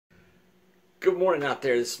Good morning out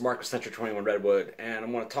there. This is Mark with Century 21 Redwood, and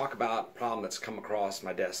I'm going to talk about a problem that's come across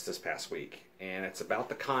my desk this past week. And it's about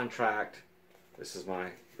the contract. This is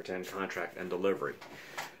my pretend contract and delivery.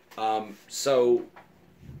 So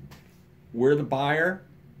we're the buyer.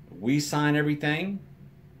 We sign everything.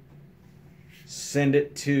 Send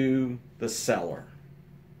it to the seller.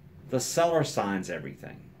 The seller signs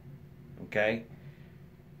everything. Okay?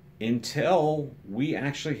 Until we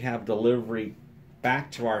actually have delivery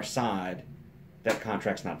back to our side, that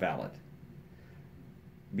contract's not valid.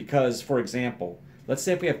 Because, for example, let's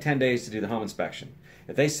say if we have 10 days to do the home inspection.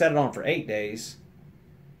 If they set it on for 8 days,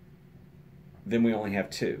 then we only have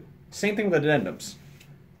 2. Same thing with addendums.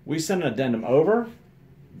 We send an addendum over,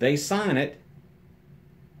 they sign it,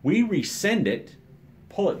 we resend it,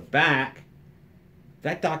 pull it back,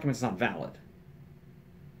 that document's not valid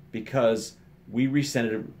because we resend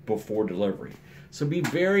it before delivery. So be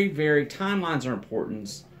very, timelines are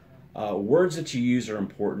important. Words that you use are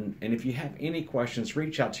important, and if you have any questions,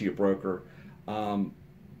 reach out to your broker.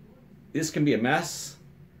 This can be a mess.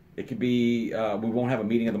 It could be we won't have a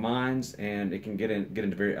meeting of the minds, and it can get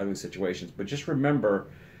into very ugly situations. But just remember,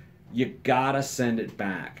 you gotta send it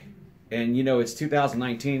back. And you know it's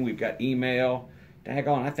 2019. We've got email.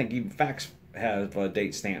 Daggone, I think even fax have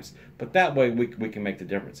date stamps. But that way we can make the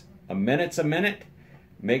difference. A minute's a minute.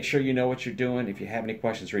 Make sure you know what you're doing. If you have any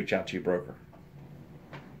questions, reach out to your broker.